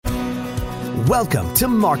Welcome to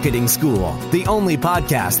Marketing School, the only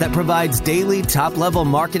podcast that provides daily top-level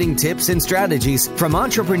marketing tips and strategies from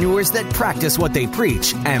entrepreneurs that practice what they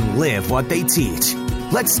preach and live what they teach.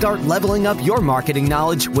 Let's start leveling up your marketing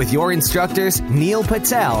knowledge with your instructors, Neil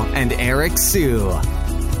Patel and Eric Sue.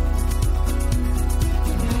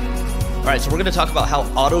 All right, so we're going to talk about how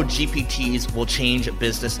AutoGPTs will change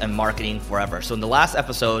business and marketing forever. So in the last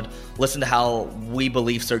episode, listen to how we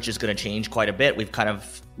believe search is going to change quite a bit. We've kind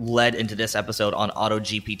of led into this episode on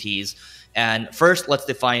AutoGPTs. And first, let's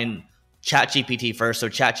define ChatGPT first. So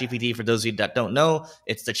ChatGPT, for those of you that don't know,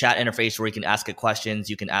 it's the chat interface where you can ask it questions.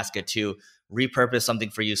 You can ask it to repurpose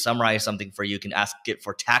something for you, summarize something for you. You can ask it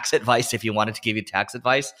for tax advice if you wanted to give you tax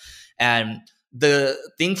advice. And the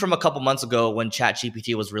thing from a couple months ago when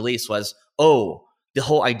ChatGPT was released was, the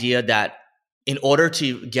whole idea that in order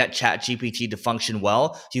to get ChatGPT to function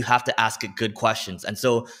well, you have to ask it good questions. And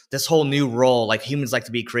so this whole new role, like humans like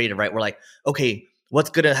to be creative, right? We're like, okay, what's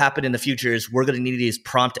going to happen in the future is we're going to need these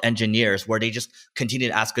prompt engineers where they just continue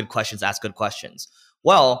to ask good questions.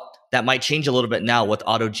 Well, that might change a little bit now with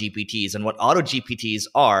AutoGPTs. And what AutoGPTs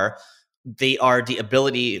are, they are the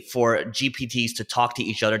ability for GPTs to talk to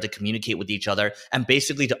each other, to communicate with each other, and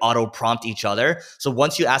basically to auto-prompt each other. So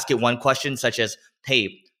once you ask it one question, such as,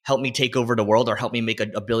 hey, help me take over the world or help me make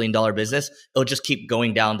a billion-dollar business, it'll just keep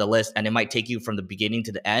going down the list, and it might take you from the beginning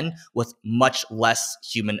to the end with much less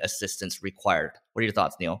human assistance required. What are your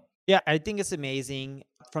thoughts, Neil? Yeah, I think it's amazing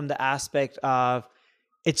from the aspect of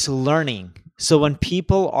it's learning. So when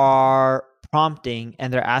people are prompting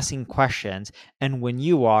and they're asking questions, and when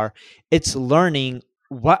you are, it's learning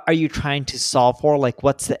what are you trying to solve for, like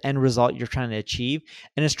what's the end result you're trying to achieve,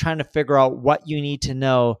 and it's trying to figure out what you need to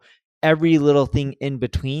know, every little thing in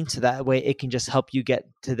between, so that way it can just help you get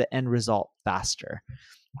to the end result faster.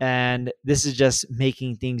 And this is just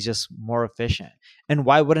making things just more efficient. And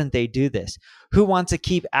why wouldn't they do this? Who wants to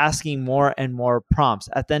keep asking more and more prompts?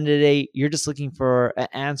 At the end of the day, you're just looking for an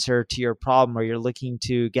answer to your problem, or you're looking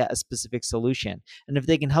to get a specific solution. And if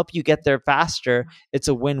they can help you get there faster, it's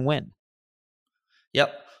a win-win.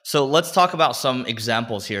 Yep. So let's talk about some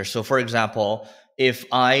examples here. So for example, if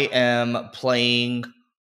I am playing,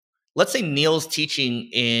 let's say Neil's teaching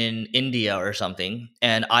in India or something,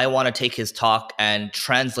 and I want to take his talk and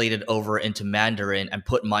translate it over into Mandarin and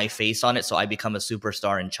put my face on it so I become a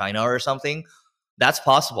superstar in China or something, that's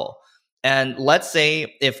possible. And let's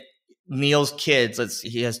say if Neil's kids,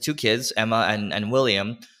 he has two kids, Emma and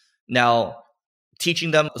William, now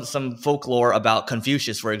teaching them some folklore about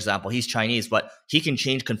Confucius, for example. He's Chinese, but he can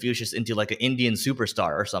change Confucius into like an Indian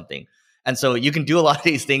superstar or something. And so you can do a lot of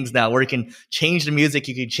these things now where you can change the music,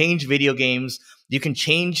 you can change video games, you can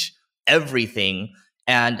change everything.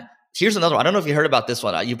 And here's another one. I don't know if you heard about this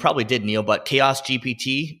one. You probably did, Neil, but Chaos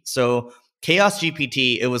GPT. So Chaos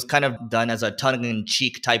GPT, it was kind of done as a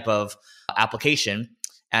tongue-in-cheek type of application.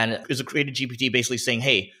 And it was a created GPT basically saying,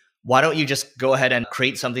 hey, why don't you just go ahead and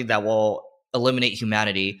create something that will eliminate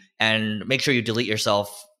humanity and make sure you delete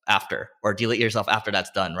yourself after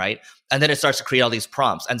that's done, right? And then it starts to create all these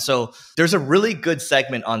prompts. And so there's a really good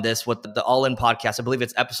segment on this with the All In podcast. I believe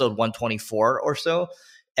it's episode 124 or so.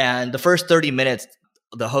 And the first 30 minutes,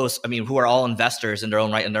 the hosts, who are all investors in their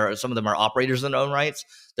own right, and some of them are operators in their own rights,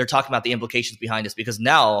 they're talking about the implications behind this, because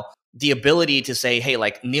now the ability to say, hey,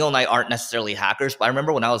 like Neil and I aren't necessarily hackers, but I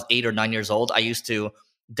remember when I was 8 or 9 years old, I used to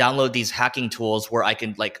download these hacking tools where I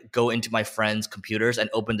can like go into my friends' computers and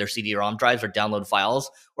open their CD-ROM drives or download files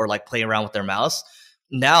or like play around with their mouse.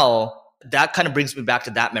 Now that kind of brings me back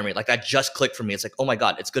to that memory. Like that just clicked for me. It's like, oh my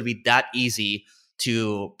God, it's going to be that easy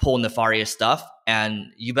to pull nefarious stuff. And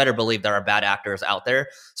you better believe there are bad actors out there.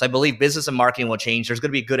 So I believe business and marketing will change. There's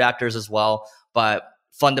going to be good actors as well. But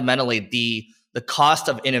fundamentally, the cost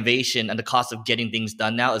of innovation and the cost of getting things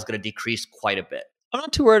done now is going to decrease quite a bit. I'm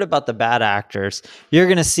not too worried about the bad actors. You're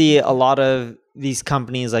going to see a lot of these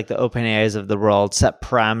companies like the OpenAIs of the world set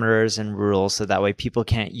parameters and rules so that way people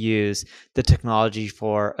can't use the technology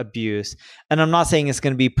for abuse. And I'm not saying it's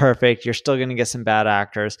going to be perfect. You're still going to get some bad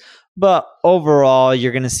actors. But overall,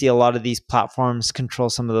 you're going to see a lot of these platforms control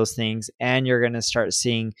some of those things. And you're going to start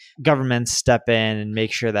seeing governments step in and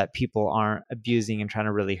make sure that people aren't abusing and trying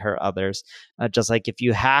to really hurt others. Just like if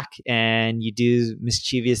you hack and you do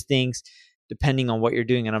mischievous things, depending on what you're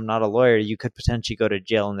doing, and I'm not a lawyer, you could potentially go to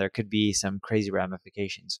jail and there could be some crazy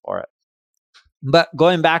ramifications for it. But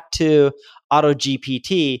going back to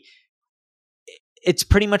AutoGPT, it's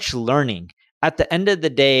pretty much learning. At the end of the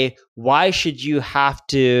day, why should you have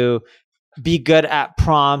to be good at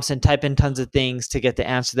prompts and type in tons of things to get the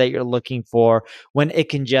answer that you're looking for when it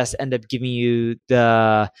can just end up giving you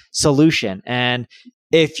the solution? And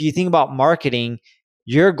if you think about marketing,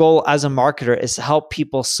 Your goal as a marketer is to help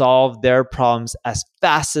people solve their problems as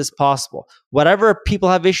fast as possible. Whatever people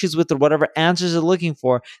have issues with or whatever answers they're looking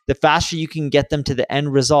for, the faster you can get them to the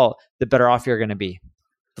end result, the better off you're going to be.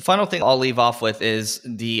 The final thing I'll leave off with is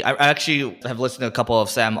I actually have listened to a couple of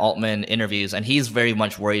Sam Altman interviews, and he's very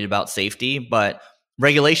much worried about safety, but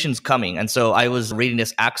regulation's coming. And so I was reading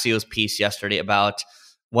this Axios piece yesterday about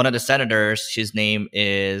one of the senators. His name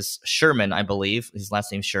is Sherman, I believe. His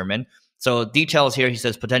last name's Sherman. So details here, he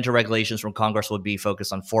says potential regulations from Congress would be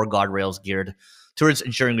focused on 4 guardrails geared towards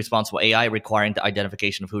ensuring responsible AI, requiring the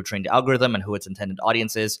identification of who trained the algorithm and who its intended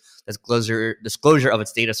audience is, disclosure of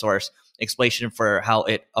its data source, explanation for how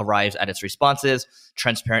it arrives at its responses,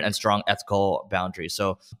 transparent and strong ethical boundaries.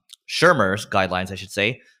 So Schumer's guidelines, I should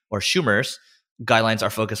say, or Schumer's guidelines are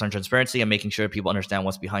focused on transparency and making sure people understand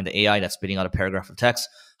what's behind the AI that's spitting out a paragraph of text,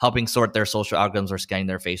 helping sort their social algorithms or scanning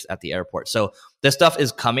their face at the airport. So this stuff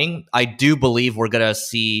is coming. I do believe we're gonna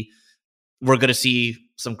see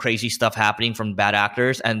some crazy stuff happening from bad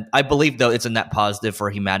actors, and I believe though it's a net positive for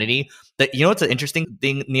humanity. That, you know, it's an interesting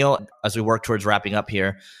thing, Neil, as we work towards wrapping up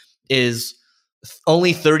here, is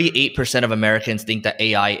only 38% of Americans think that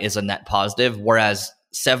AI is a net positive, whereas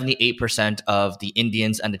 78% of the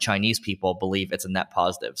Indians and the Chinese people believe it's a net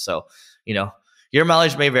positive. So, you know, your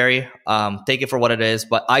mileage may vary. Take it for what it is.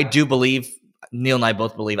 But I do believe, Neil and I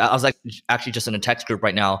both believe. I was like actually just in a text group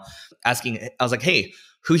right now asking, I was like, hey,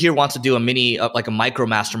 who here wants to do a mini, like a micro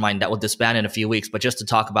mastermind that will disband in a few weeks, but just to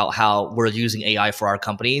talk about how we're using AI for our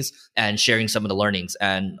companies and sharing some of the learnings.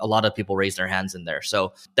 And a lot of people raise their hands in there.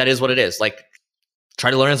 So that is what it is. Like,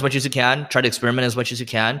 try to learn as much as you can, try to experiment as much as you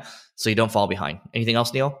can so you don't fall behind. Anything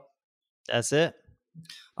else, Neil? That's it.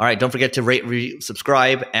 All right. Don't forget to rate,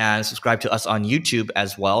 subscribe, and subscribe to us on YouTube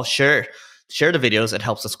as well. Share the videos. It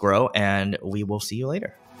helps us grow, and we will see you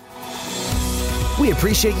later. We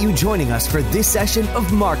appreciate you joining us for this session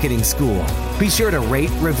of Marketing School. Be sure to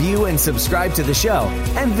rate, review, and subscribe to the show,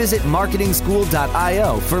 and visit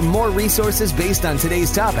marketingschool.io for more resources based on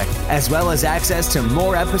today's topic, as well as access to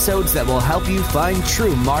more episodes that will help you find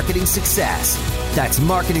true marketing success. That's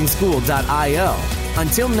marketingschool.io.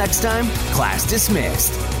 Until next time, class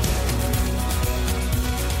dismissed.